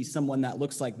see someone that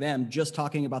looks like them, just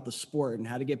talking about the sport and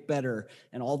how to get better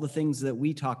and all the things that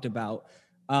we talked about,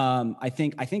 I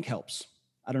think helps.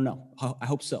 I don't know. I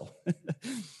hope so.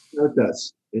 No, it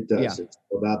does. It does. Yeah. It's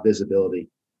about visibility,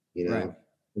 Right.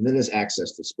 And then there's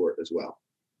access to sport as well.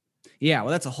 Yeah,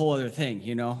 well, that's a whole other thing,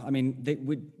 I mean,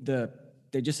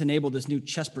 they just enabled this new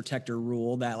chest protector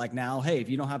rule that, like, now, hey, if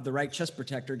you don't have the right chest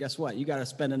protector, guess what? You got to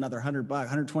spend another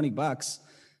 $120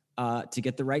 to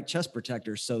get the right chest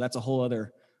protector. So that's a whole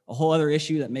other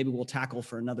issue that maybe we'll tackle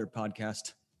for another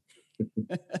podcast.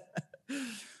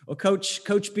 Well, Coach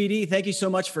BD, thank you so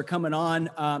much for coming on.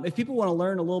 If people want to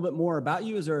learn a little bit more about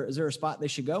you, is there a spot they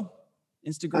should go?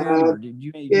 Instagram or did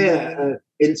you?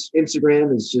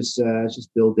 Instagram is just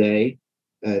Bill Daye.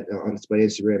 On my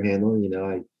Instagram handle.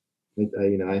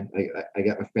 I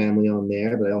got my family on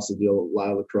there, but I also do a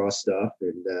lot of lacrosse stuff,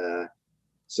 and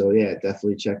so yeah,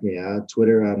 definitely check me out.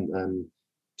 Twitter, I'm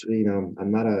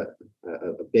not a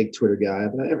big Twitter guy,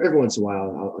 but every once in a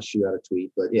while I'll shoot out a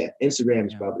tweet. But yeah, Instagram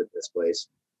is probably the best place,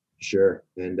 sure.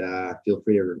 And feel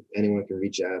free anyone can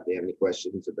reach out if they have any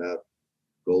questions about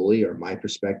goalie or my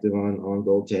perspective on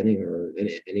goaltending or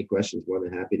any questions. More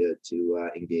than happy to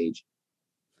engage.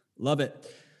 Love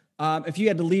it. If you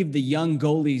had to leave the young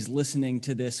goalies listening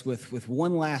to this with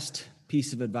one last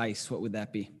piece of advice, what would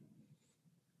that be?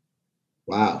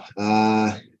 Wow.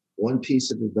 One piece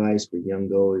of advice for young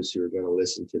goalies who are going to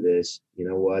listen to this, you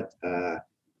know what?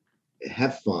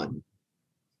 Have fun.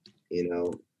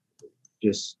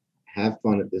 Just have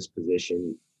fun at this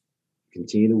position.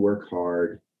 Continue to work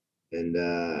hard and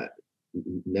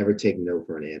never take no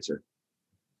for an answer.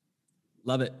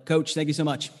 Love it. Coach, thank you so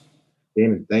much.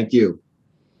 Damon, thank you.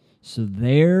 So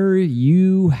there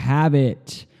you have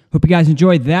it. Hope you guys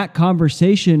enjoyed that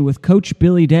conversation with Coach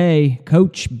Billy Daye,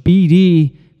 Coach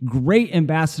BD, great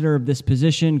ambassador of this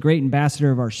position, great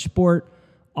ambassador of our sport,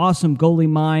 awesome goalie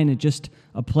mind, and just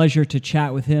a pleasure to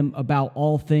chat with him about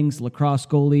all things lacrosse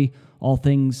goalie, all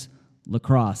things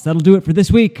lacrosse. That'll do it for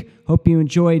this week. Hope you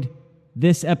enjoyed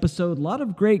this episode. A lot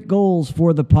of great goals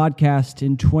for the podcast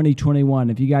in 2021.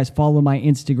 If you guys follow my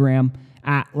Instagram,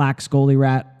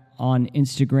 @LaxGoalieRat on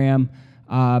Instagram,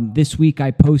 this week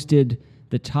I posted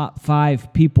the top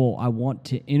 5 people I want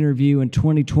to interview in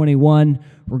 2021.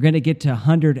 We're going to get to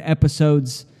 100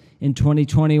 episodes in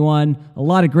 2021. A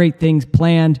lot of great things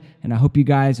planned, and I hope you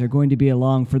guys are going to be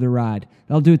along for the ride.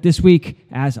 That'll do it this week.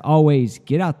 As always,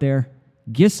 get out there,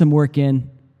 get some work in,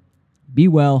 be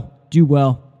well, do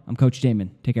well. I'm Coach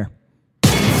Damon. Take care.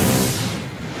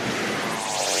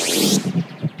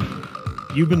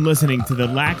 You've been listening to the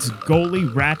Lax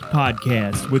Goalie Rat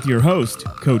Podcast with your host,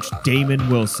 Coach Damon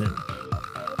Wilson.